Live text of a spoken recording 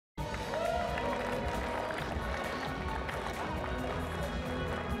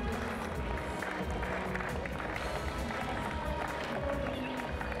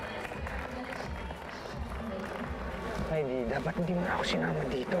Dapat hindi mo na ako sinama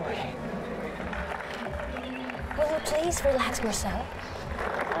dito eh. Will you please relax, Marcel?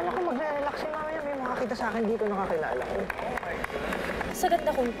 Ano ko magre-relax si mamaya? May makakita sa akin dito nakakilala ko. Sa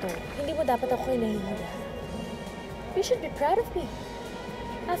ganda kong to, hindi mo dapat ako hinahihiya. You should be proud of me.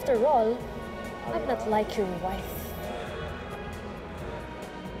 After all, I'm not like your wife.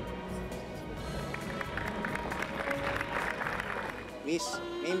 Miss,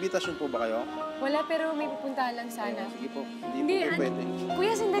 may imbitasyon po ba kayo? Wala, pero may pupuntahan lang sana. Sige po, hindi po pwede.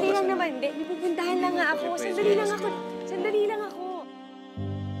 Kuya, sandali lang naman. Hindi, may pupuntahan lang nga ako. Sandali lang ako. Sandali lang ako.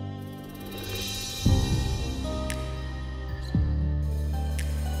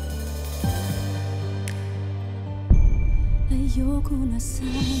 Ayoko na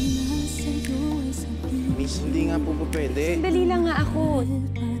sana sa'yo ay sabihin. Miss, hindi nga po pwede. Sandali lang nga ako. Mahal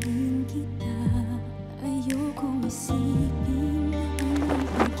pa rin kita. Ayokong isipin ang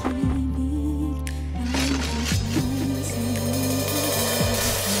pag-ibig ay kasal sa'yo.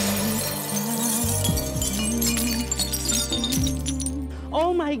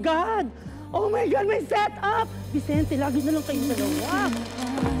 Oh my God! Oh my God, may setup! Vicente, lagi na lang kayong dalawa.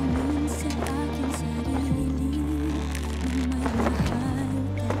 Amin sa aking sarili na may mahal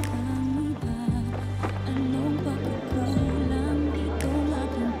ka kang iba. Anong pagkukulang ditong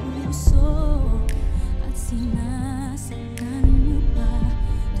aking puso at sinasaktan mo pa?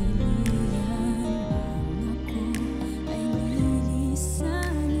 Tuluyan bang ako ay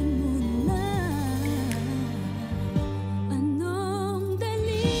lilisanin mo na? Anong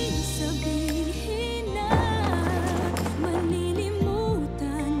daling sabihin na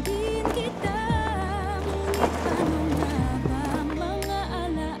malilimutan din kita? Ngunit ano nga ba mga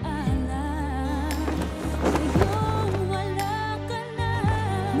alaala? Ngayong wala ka na,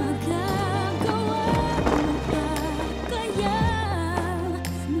 magagawa mo pa kaya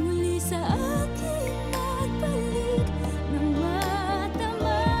muli sa akin magbalik nang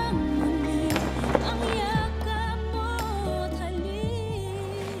matamang muli ang yakap mo't halik?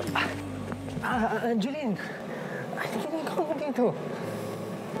 Angeline! Ano ginagawa mo dito?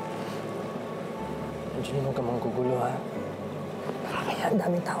 Angeline, huwag ka manggugulo, ha? Kaya ang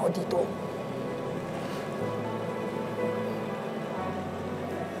daming tao dito.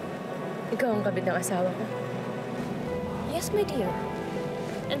 Ikaw ang kabit ng asawa ko. Yes, my dear.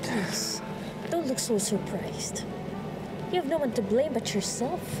 And please, don't look so surprised. You have no one to blame but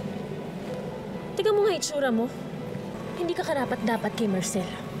yourself. Tingnan mo nga itsura mo. Hindi ka karapat-dapat kay Marcel.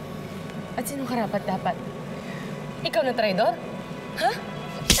 At sino karapat-dapat? Ikaw na traidor? Ha?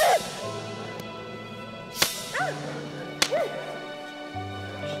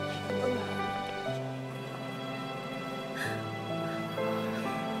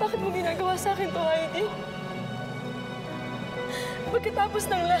 Bakit mo ginagawa sa akin to, Heidi? Pagkatapos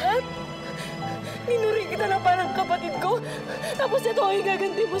ng lahat, ninuri kita na parang kapatid ko, tapos ito ang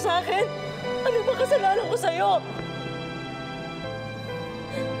igaganti mo sa akin? Ano ba kasalanan ko sa'yo?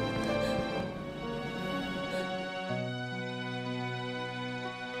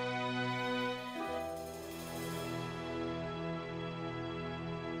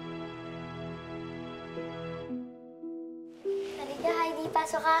 Halika, Heidi.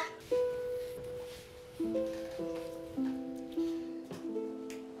 Pasok ka.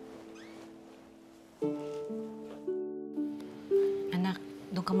 Anak,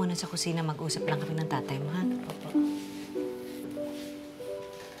 doon ka muna sa kusina. Mag-usap lang kami ng tatay mo, ha?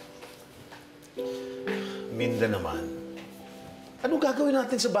 Minda naman. Anong gagawin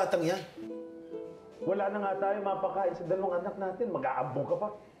natin sa batang yan? Wala na nga tayo mapakain sa dalawang anak natin. Mag-aambong ka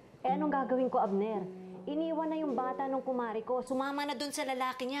pa. Eh, anong gagawin ko, Abner? Iniwan na yung bata nung kumari ko. Sumama na doon sa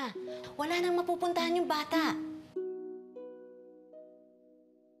lalaki niya. Wala nang mapupuntahan yung bata.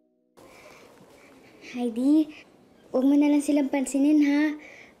 Heidi, huwag mo na lang silang pansinin, ha?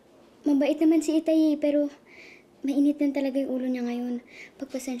 Mabait naman si Itay, pero mainit na talaga yung ulo niya ngayon.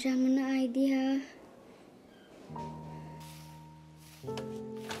 Pagpasensyahan mo na, Heidi, ha?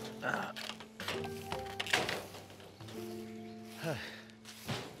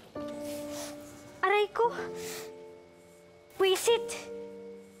 Aray ko! Wisit!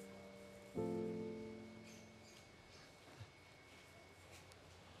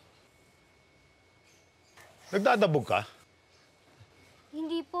 Nagdadabog ka?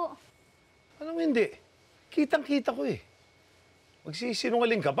 Hindi po. Anong hindi? Kitang-kita ko eh.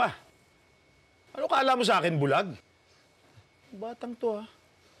 Magsisinungaling ka pa. Ano kala mo sa akin, bulag? Batang to, ha?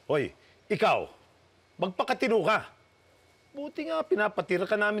 Hoy, ikaw, magpakatino ka. Buti nga, pinapatira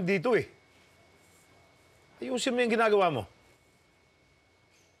ka namin dito eh. Ayusin mo yung ginagawa mo.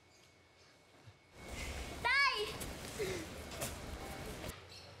 Tay!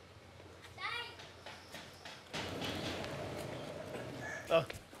 Tay! Oh.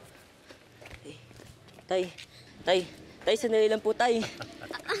 Tay, sandali lang po, tay.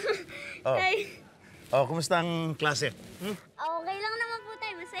 Oh. Oh, kumusta ang klase? Okay lang naman po,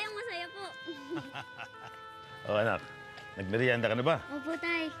 tay. Masaya po. Oh, anak. Nagmerienda ka na ba? Opo,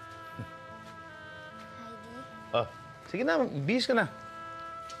 tay. Heidi? Oh, sige na. Bihis ka na.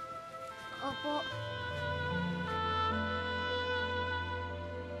 Opo.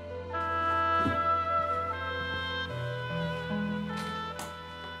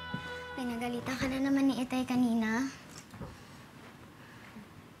 Pinagalitan ka na naman ni Itay kanina.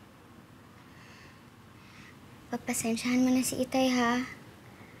 Pagpasensyahan mo na si Itay, ha?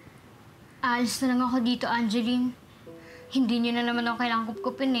 Aalis na lang ako dito, Angeline. Hindi niyo na naman ako kailangang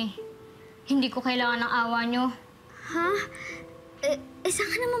kupkupin eh. Hindi ko kailangan ng awa niyo. Ha?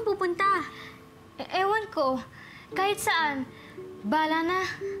 Saan ka naman pupunta? Ewan ko. Kahit saan. Bala na.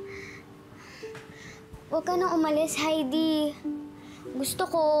 Huwag ka nang umalis, Heidi. Gusto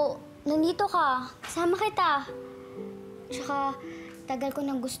ko, nandito ka. Kasama kita. Tsaka, tagal ko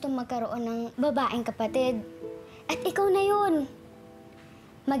nang gusto magkaroon ng babaeng kapatid. At ikaw na yun.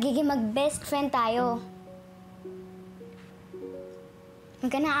 Magiging mag-best friend tayo. Huwag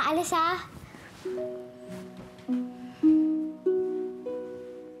ka na aalis, ha?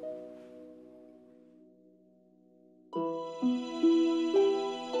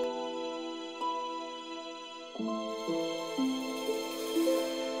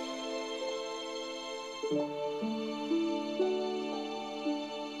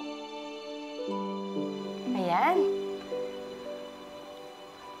 Ayan.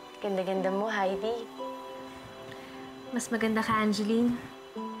 Ganda-ganda mo, Heidi. Mas maganda ka, Angeline.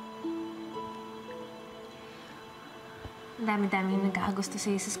 Ang dami-dami yung nagkakagusto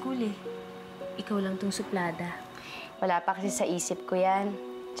sa'yo sa school eh. Ikaw lang tong suplada. Wala pa kasi sa isip ko yan.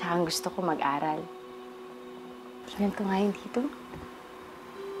 Tsaka ang gusto ko mag-aral. Tingnan ko nga yun dito.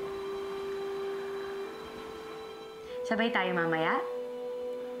 Sabay tayo mamaya?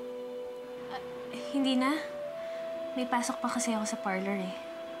 Hindi na. May pasok pa kasi ako sa parlor eh.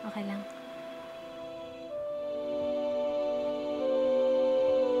 Okay lang.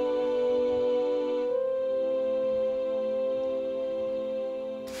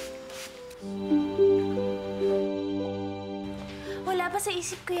 Wala pa sa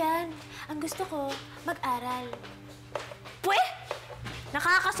isip ko yan. Ang gusto ko, mag-aral. Pwe!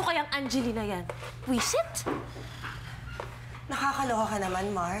 Nakakasukay ang Angelina yan. Wisit? Nakakaloka ka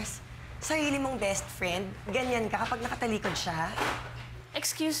naman, Mars. Sarili mong best friend, ganyan ka kapag nakatalikod siya.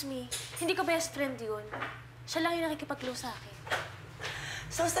 Excuse me, hindi ko best friend yun. Siya lang yung nakikipag-close sa akin.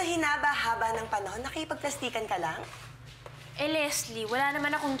 So sa hinaba-haba ng panahon, nakipagplastikan ka lang? Eh, Leslie, wala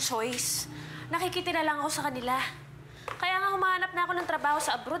naman akong choice. Nakikitira lang ako sa kanila. Kaya nga humahanap na ako ng trabaho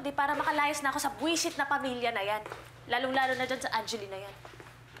sa abroad eh, para makalayas na ako sa buwisit na pamilya na yan. Lalong-lalo na dyan sa Angelina yan.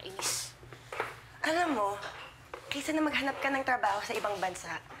 Kainis. Alam mo, kaysa na maghanap ka ng trabaho sa ibang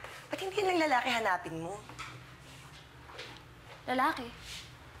bansa, ba't hindi lang lalaki hanapin mo? Lalaki?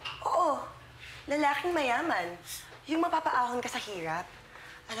 Oo, lalaking mayaman. Yung mapapaahon ka sa hirap.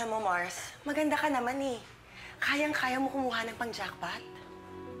 Alam mo, Mars, maganda ka naman eh. Kayang-kaya mo kumuha ng pang-jackpot.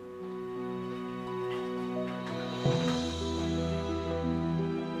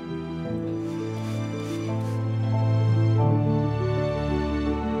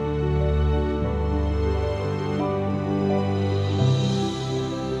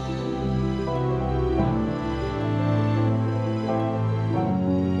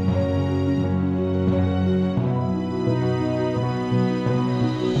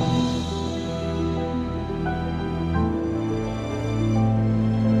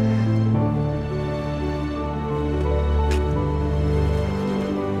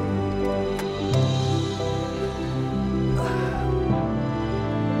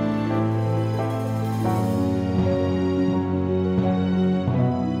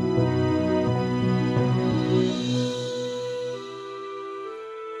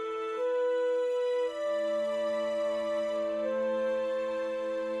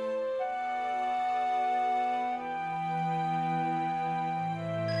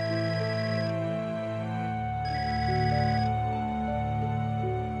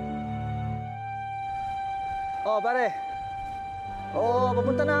 Oh, pare. Oo,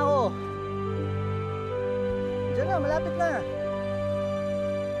 papunta na ako. Diyan na, malapit na.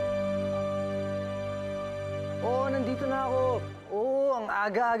 Oo, nandito na ako. Oo, ang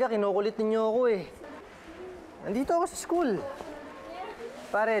aga-aga, kinukulit ninyo ako eh. Nandito ako sa school.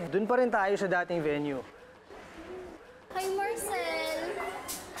 Pare, dun pa rin tayo sa dating venue. Hi, Marcel.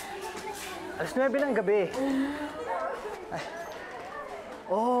 Alas 9 ng gabi. Ay.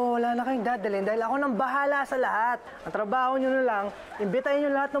 Wala na kayong dadalhin dahil ako nang bahala sa lahat. Ang trabaho nyo na lang, imbitahin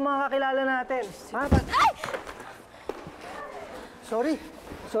nyo lahat ng mga kakilala natin. Ay! Sorry.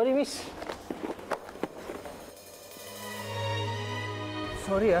 Sorry, miss.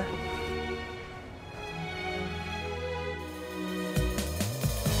 Sorry, ah.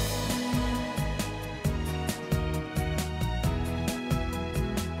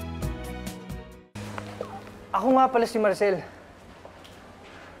 Ako nga pala si Marcel.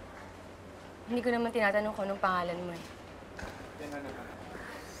 Hindi ko naman tinatanong kung anong pangalan mo eh.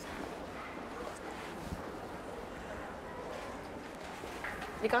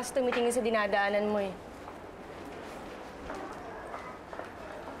 Hindi ka kasi tumitingin sa dinadaanan mo eh.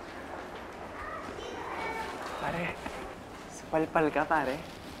 Pare, sapalpal ka, pare.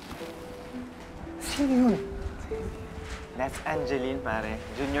 Sino yun? That's Angeline, pare.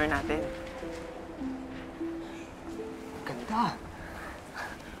 Junior natin. Ganda.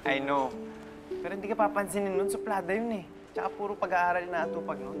 I know. Pero hindi ka papansinin nun, suplada yun eh. Tsaka puro pag-aaral na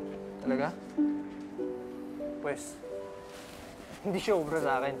atupag nun. Talaga? Pues, hindi siya obra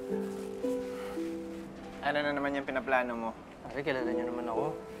sa akin. Ano na naman yung pinaplano mo? Pare, kilala niyo naman ako.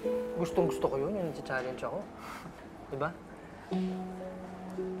 Gustong-gusto ko yun, yung nag-challenge ako. Diba?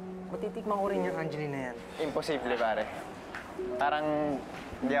 Matitikman ko rin yung Angeline na yan. Imposible, pare. Parang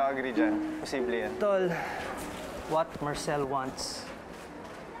hindi ako agree dyan. Posible yan. Tol, what Marcel wants,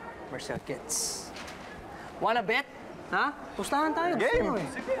 Marcel gets. Wanna bet? Ha? Pustahan tayo. Game!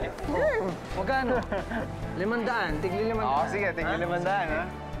 Sige. Game! Magkano? 500. Tigli 500. Oo, sige. Tigli 500, ha?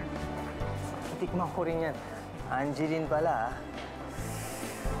 Tikman ko rin yan. Angeline pala, ha?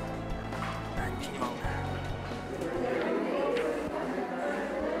 Angeline.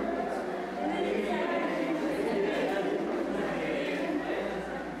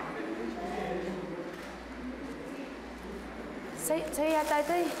 Sa'yo yata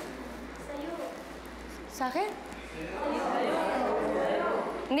ito eh. Sa'yo. Sa akin?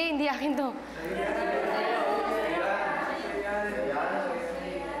 Hindi akin to.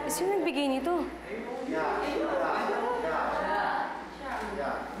 Sino nagbigay nito?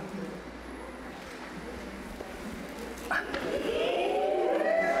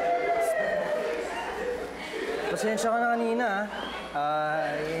 Pasensya ka na kanina, ha?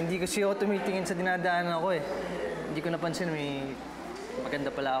 Hindi kasi ako tumitingin sa dinadaanan ako, eh. Hindi ko napansin, may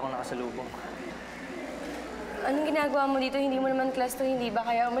maganda pala ako nakasalubong. Anong ginagawa mo dito? Hindi mo naman class to, hindi ba?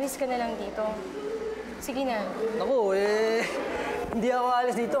 Kaya umalis ka na lang dito. Sige na. Naku, hindi ako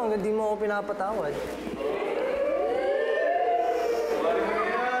alis dito hanggang di mo ako pinapatawad.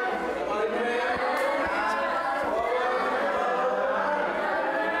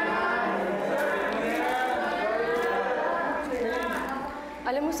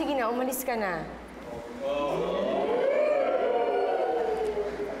 Alam mo, sige na, umalis ka na.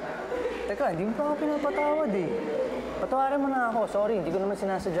 Teka, hindi mo pa ako pinapatawad, eh. Patawarin mo na ako. Sorry, hindi ko naman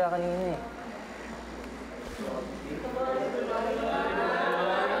sinasadya kanina, eh.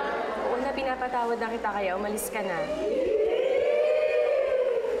 Oo na, pinapatawad na kita, kaya umalis ka na.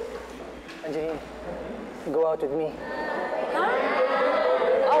 Angeline, go out with me. Ha?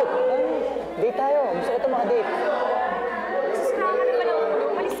 Out! Date tayo. Gusto ko ito makadate. Nagsisikara ka naman ako.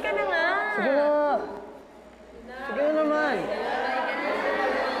 Umalis ka na nga. Sige na. Sige na naman.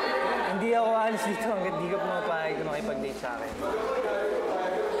 Hindi ako alis dito hanggat di ka pumapayag na makipag-date sa akin.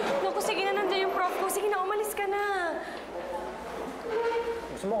 Naku, sige na, nandiyan yung prof ko. Sige na, umalis ka na.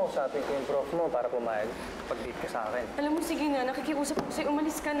 Gusto mo kausapin ko yung prof mo para pumayag pag-date ka sa akin? Alam mo, sige na, nakikiusap ko sa'yo.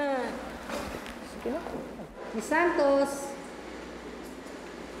 Umalis ka na. Sige na. Miss Santos!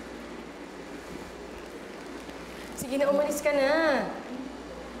 Sige na, umalis ka na.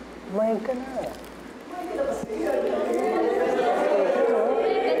 Pumayag ka na.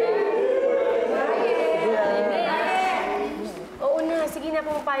 Oo na, sige na,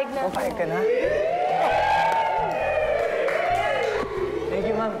 pumapayag na ako. Pumayag ka na? Thank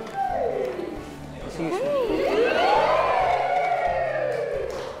you, ma'am. See you soon.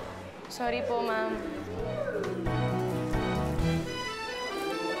 Sorry po, ma'am.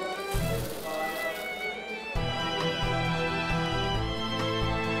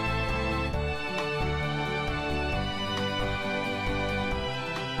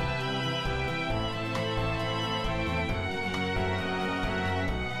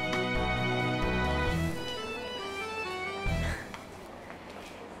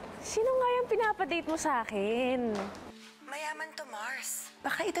 Sino nga yung pinapadate mo sa akin? Mayaman to, Mars.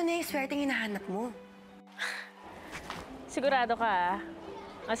 Baka ito na yung swerteng hinahanap mo. Sigurado ka, ah?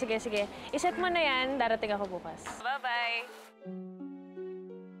 O, sige. Iset mo na yan. Darating ako bukas. Bye-bye!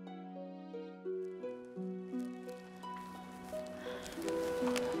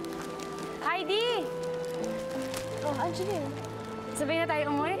 Angeline, sabay na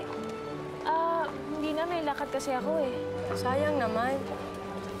tayo umuwi? Hindi na. May lakad kasi ako eh. Sayang naman.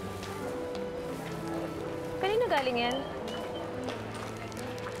 Kanino galing yan?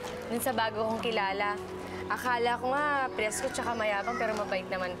 Dun sa bago kong kilala. Akala ko nga presko tsaka mayabang pero mabait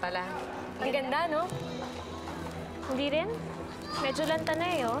naman pala. Ang ganda, no? Hindi rin. Medyo lanta na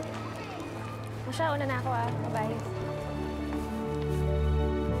eh, oh. O siya, una na ako ah. Bye-bye.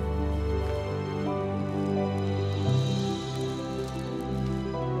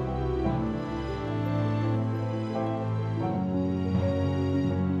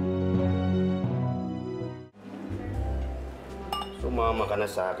 Sumama ka na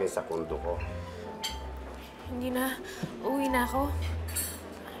sa akin sa kondo ko. Hindi na. Uwi na ako.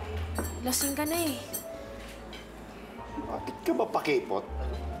 Lasing ka na eh. Bakit ka ba pakipot?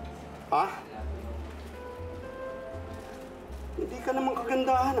 Ha? Hindi ka naman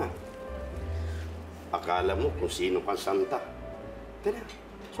kagandahan, ah. Akala mo kung sino kang santa. Tara,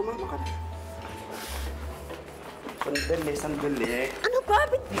 sumama ka na. Sandali, sandali. Ano ba?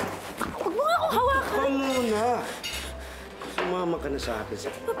 Huwag mo nga akong hawakan. Ikaw muna. Sumama ka na sa akin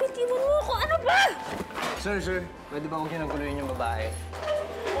sa... Papitiwan mo ako. Ano ba? Sir, pwede ba huwag niyo nang guluhin yung babae?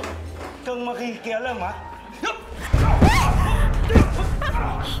 Huwag kang makikialam, ha?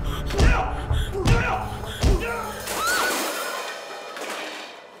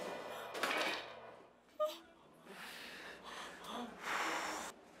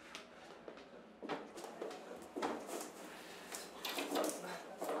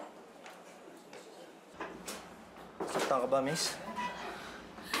 Saktan ka ba, miss?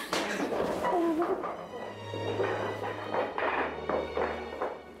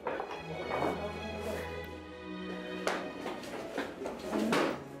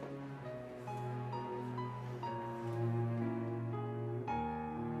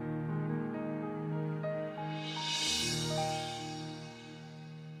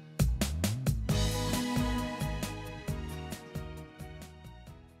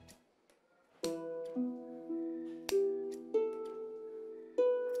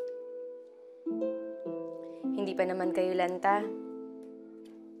 Hindi pa naman kayo lanta.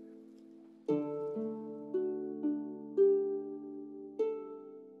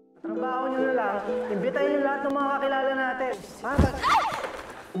 Trabaho niyo na lang, imbitahin niyo lahat ng mga kakilala natin. Ha?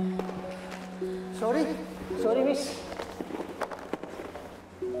 Sorry. Sorry, miss.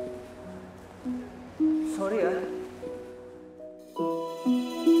 Sorry, ah.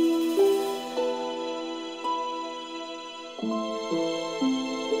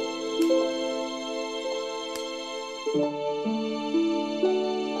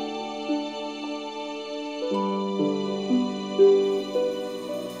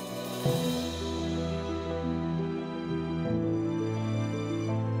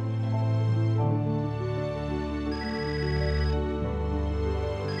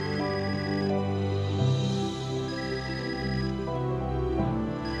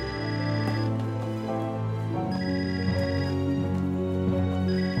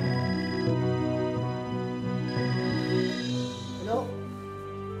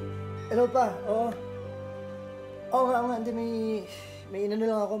 Hello pa, oo. Oo nga, hindi may inano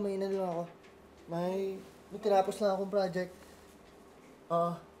lang ako, May tinapos lang akong project.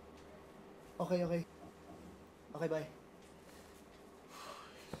 Oo. Okay. Okay, bye.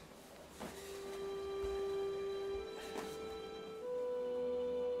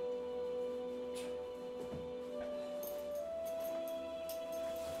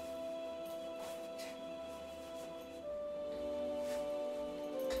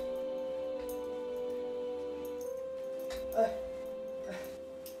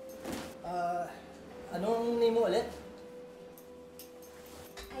 Anong name mo ulit?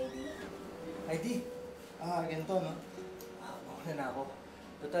 ID? Ganito, no? Mauna na ako.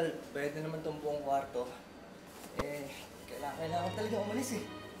 Total, bayad na naman tong buong kwarto. Kailangan talaga umalis, eh.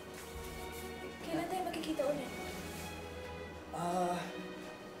 Kailan tayo magkikita ulit?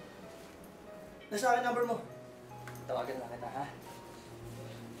 Nasa akin number mo. Tawagan lang kita, ha?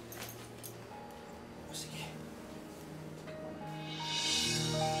 Sige.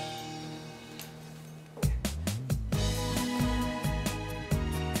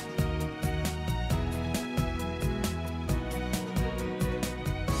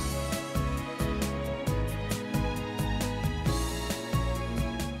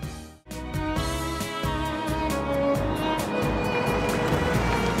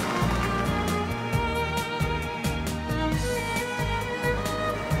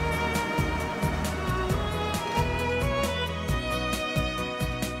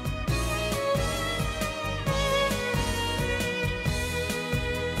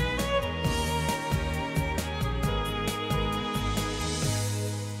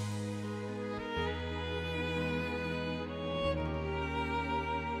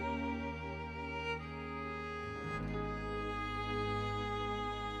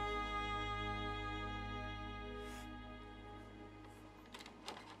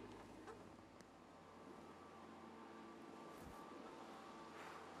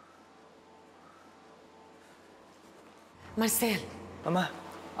 Marcel! Mama,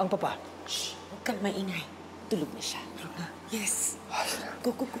 ang papa. Shh! Huwag kang maingay. Tulog na siya. Tulog na? Yes.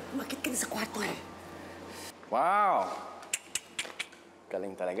 Go. Umakit ka na sa kwarto. Wow!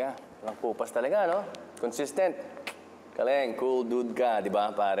 Galing talaga. Walang pupas talaga, no? Consistent. Galing, cool dude ka, di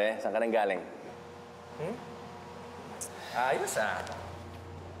ba, pare? Saan ka nang galing? Ayos, ah.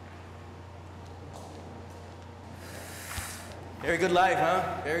 Very good life, huh?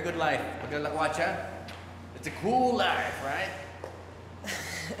 Very good life. Paglalakwacha, it's a cool life, right?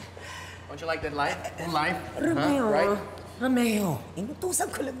 Don't you like that life? Cool life? Romeo, huh? Right? Romeo,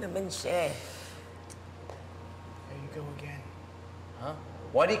 inutusan ko lang naman siya. There you go again. Huh?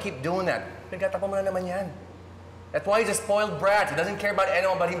 Why do you keep doing that? Pinagkatapan mo na naman yan. That's why he's a spoiled brat. He doesn't care about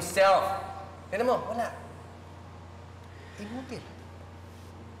anyone but himself. Tignan mo, wala. Inutil.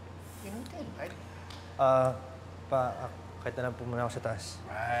 Inutil, right? Kahit na lang po muna ako sa taas.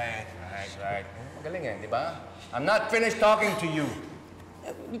 Right. Magaling eh, di ba? I'm not finished talking to you.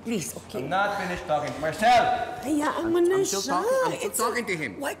 Please, okay. I'm not finished talking. Marcel! Hayaan mo na siya. I'm still talking to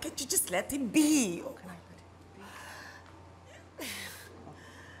him. Why can't you just let him be?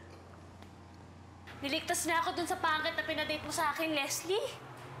 Niligtas na ako dun sa pangit na pinadate mo sa akin, Leslie.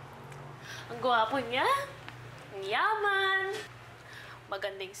 Ang gwapo niya. Ang yaman.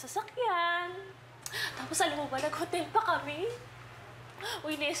 Magandang sasakyan. Tapos alam mo ba, nag-hotel pa kami.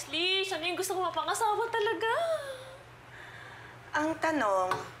 Uy, Leslie, siya na yung gusto ko mapangasawa talaga. Ang tanong,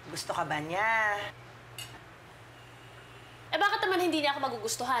 gusto ka ba niya? Eh bakit naman hindi niya ako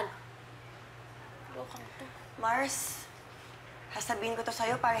magugustuhan? Lokang to. Mars, sasabihin ko to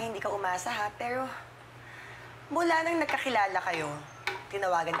sa'yo para hindi ka umasa ha, pero mula nang nagkakilala kayo,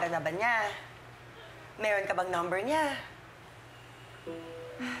 tinawagan ka na ba niya? Meron ka bang number niya?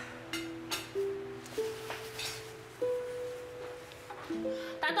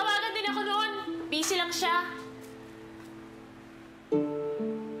 Tatawagan din ako noon. Busy lang siya.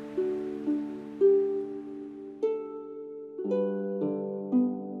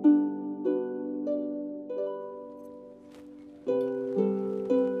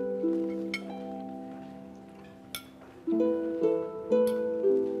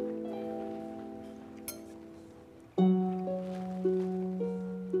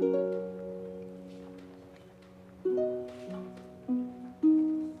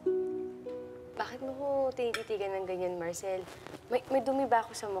 Bakit mo ko tinititigan ng ganyan, Marcel? May dumi ba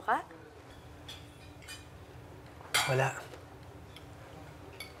ako sa mukha? Wala.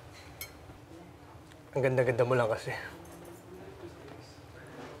 Ang ganda-ganda mo lang kasi.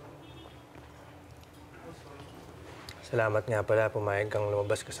 Salamat nga pala, pumayag kang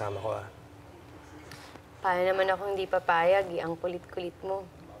lumabas kasama ko, ah. Paano naman ako hindi papayag? Ang kulit-kulit mo.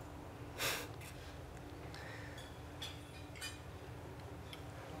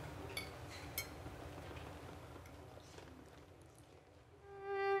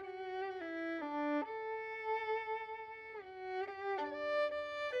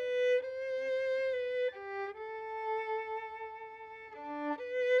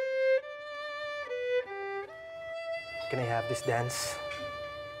 Can I have this dance?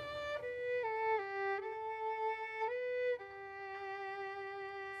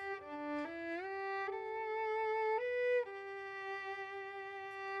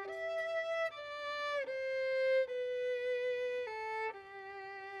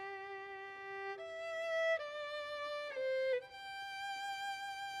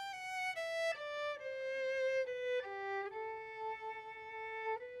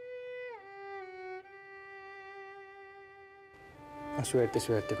 Ang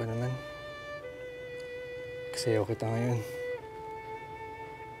swerte-swerte ko naman. Kasayaw kita ngayon.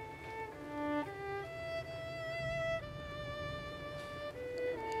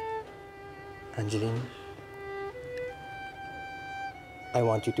 Angeline, I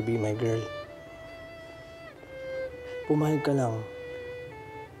want you to be my girl. Pumayag ka lang.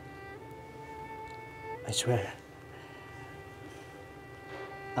 I swear.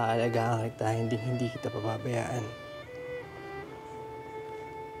 Aalagaan kita, hindi kita pababayaan.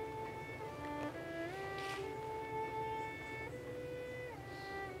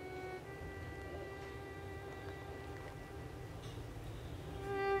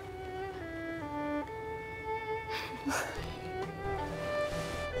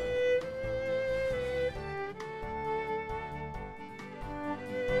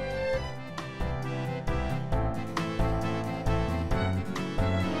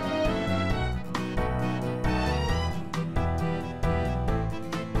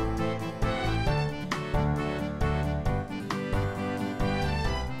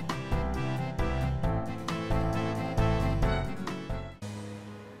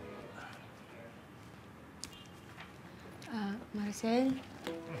 Marcel?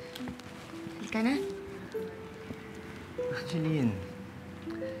 Halika na. Angeline,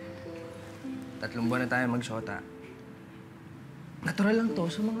 3 buwan na tayo magsyota. Natural lang to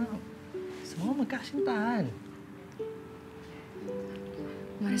sa mga magkasintahan.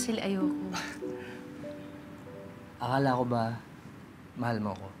 Marcel, ayoko. Akala ko ba mahal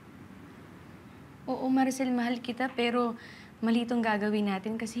mo ko? Oo, Marcel, mahal kita, pero mali itong gagawin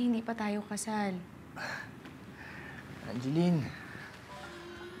natin kasi hindi pa tayo kasal. Angeline.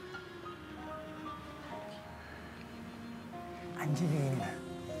 Angeline.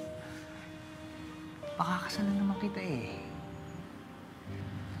 Pakakasalan naman kita eh.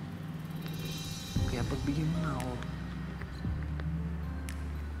 Kaya pagbigyan mo na ako.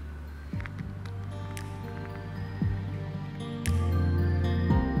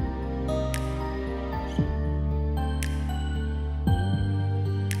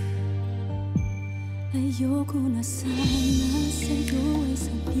 Ayoko na sana sa'yo ay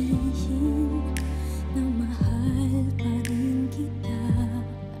sabihin na mahal pa rin kita.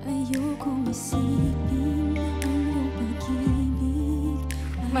 Ayokong isipin na ang iyong pag-ibig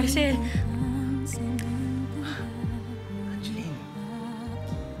ay Marcel! Angeline.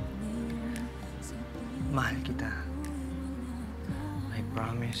 Mahal kita. I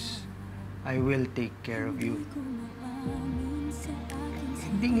promise, I will take care of you.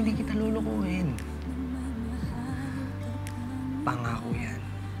 Hindi kita lulukuhin. Pangako yan.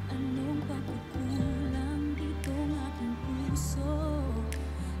 Anong pagkukulang ditong aking puso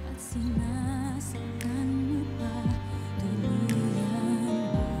at sinasaktan mo pa tuluyan ako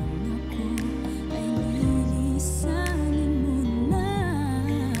ay lilisanin mo na.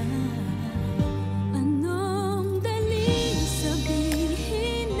 Anong daling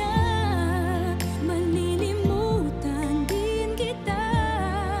sabihin na malilimutan din kita,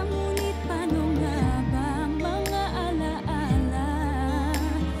 ngunit paano nga ba ang mga alaala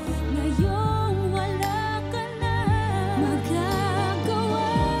ngayong wala ka na?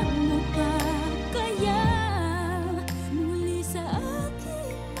 Magagawa mo pa kaya muli sa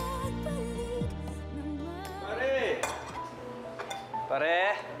akin magbalik ng Pare!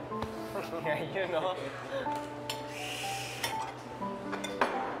 Pare! Ngayon, no?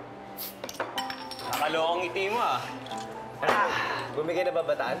 Nakalokong ngiti mo, ah. Bumigay na ba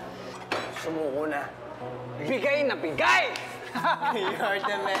bataan? Sumuko na. Bigay na bigay! You're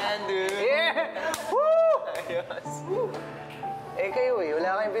the man, dude. Yeah! Woo! Ayos. Eh kayo eh,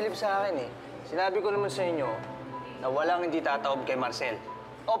 wala kayong bilib sa akin eh. Sinabi ko naman sa inyo na walang hindi tataob kay Marcel.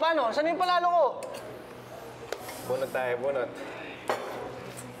 O paano? Saan yung palalo ko? Bunot tayo, bunot.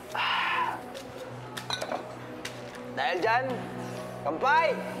 Dahil dyan,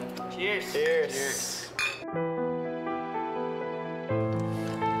 kampay! Cheers! Cheers!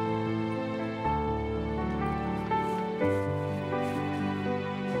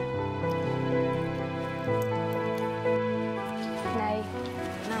 Nay.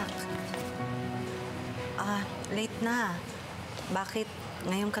 Nak. Late na. Bakit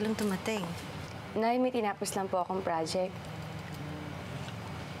ngayon ka lang tumating? Nay, may tinapos lang po akong project.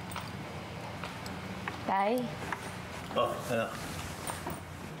 Tay? Oh, anak.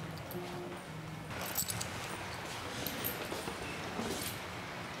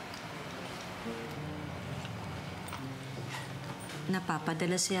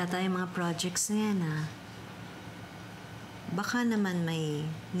 Napapadala siya yata yung mga projects niya na. Baka naman may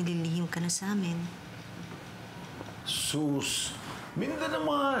nililihim ka na sa amin. Sus, minda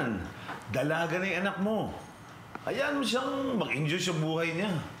naman. Dalaga na yung anak mo. Hayaan mo siyang mag-enjoy sa buhay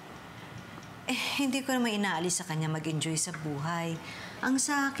niya. Hindi ko naman inaalis sa kanya mag-enjoy sa buhay. Ang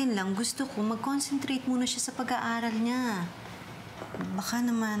sa akin lang, gusto ko mag-concentrate muna siya sa pag-aaral niya. Baka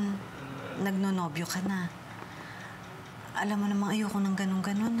naman nagnonobyo ka na. Alam mo namang ayoko ng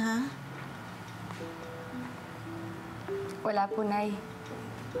ganun-ganun, ha? Wala po, Nay.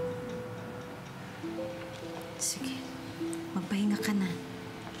 Sige, magpahinga ka na.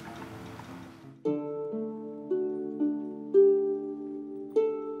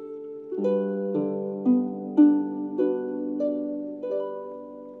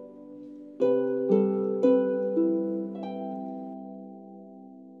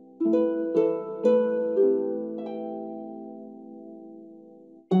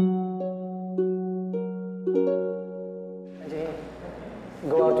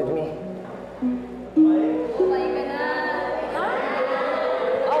 Go out with me. Kumain ka na. Ha?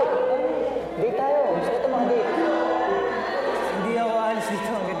 Out! Date tayo. Gusto ko ito mga date. Hindi ako alis dito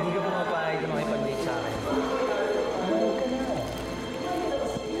hanggang di ka pumapayag na makipag-date sa akin. Kumain ka na.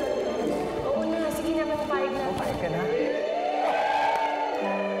 Oo na, sige na, papayag na. Papayag ka na?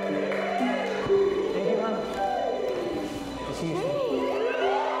 Thank you, ma'am. See you soon.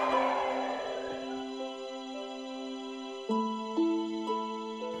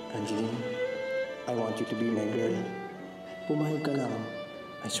 Angeline, I want you to be my girl. Pumayag ka lang.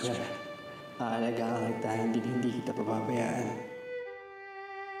 I swear. Aalagaan kita, hindi kita papabayaan.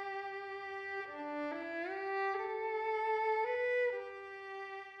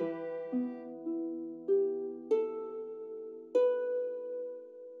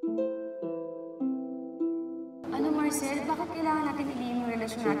 Ano, Marcel? Bakit kailangan natin iliin yung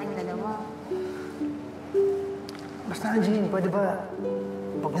relasyon nating dalawa? Basta, Angeline, pwede ba?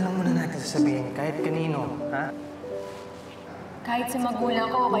 Huwag na lang muna natin sasabihin, kahit kanino, ha? Kahit sa magulang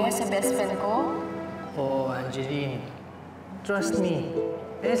ko o kaya sa best friend ko? Oo, Angeline. Trust me.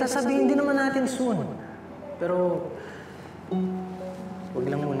 Sasabihin din naman natin soon. Pero, huwag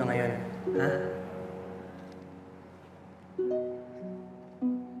lang muna ngayon, ha?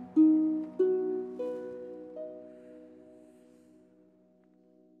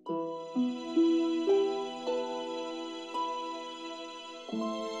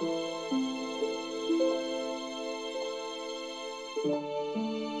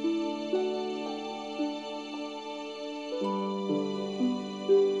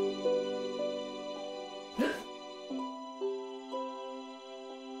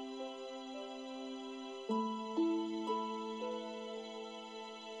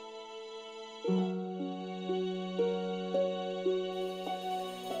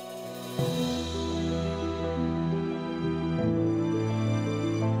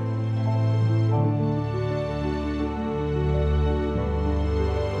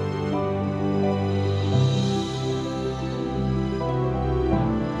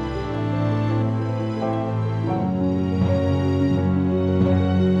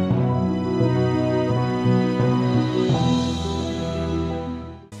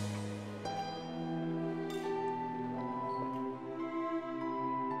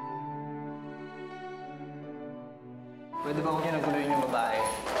 Pwede ba huwag niyo naguluhin yung babae?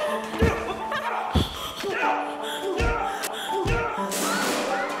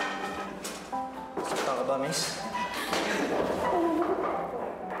 Sakta ka ba, miss?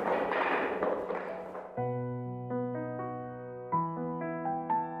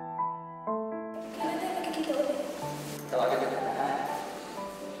 Kailan tayo magkikita ulit? Tawagan kita, ha?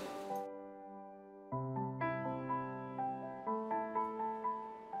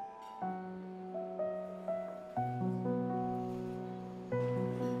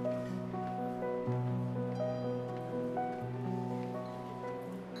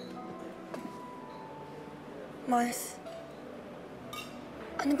 Mars,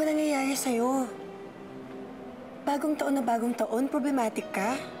 ano ba nangyayari sa'yo? Bagong taon, problematic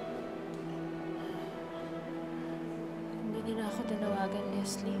ka? Hindi nila ako tinawagan,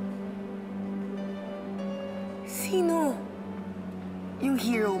 Leslie. Sino? Yung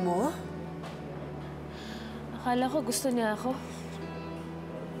hero mo? Akala ko gusto niya ako.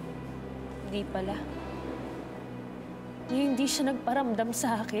 Hindi pala. Hindi siya nagparamdam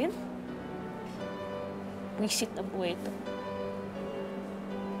sa akin. Wisit na buhay ito.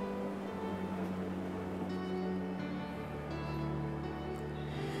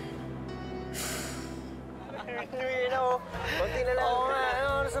 New Year na, oh. Konti na lang. Oo nga,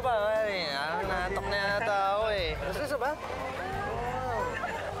 ano oras na ba? Natok na yata ako, eh. Gusto sa ba?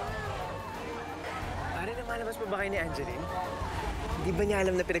 Pare, namalabas pa ba kayo ni Angeline? Hindi ba niya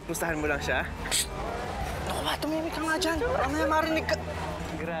alam na pinagpustahan mo lang siya? Naku ba, tumimik ka nga dyan. Parang may marinig ka.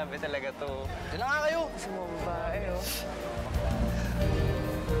 Grabe talaga to. Diyan na nga kayo. Kasi mga babae, oh.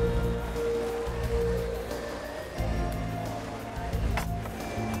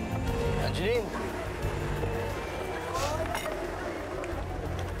 Angeline!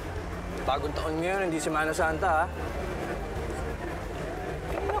 Bagong taon ngayon, hindi Semana Santa, ha?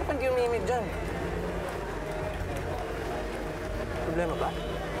 Ano ka pag-umimig dyan? Problema ba?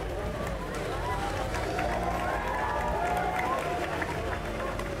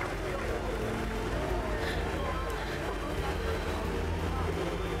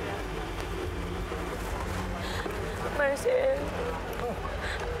 Marcel. Oh.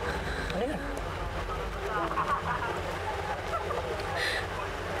 Ano yan?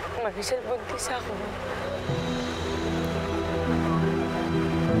 Marcel, buntis ako.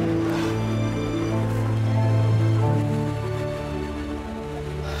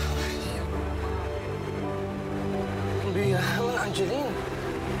 Ang bihira naman, Angeline.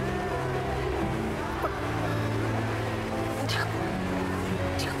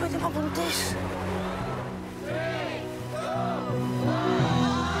 Hindi ka pwede mabuntis.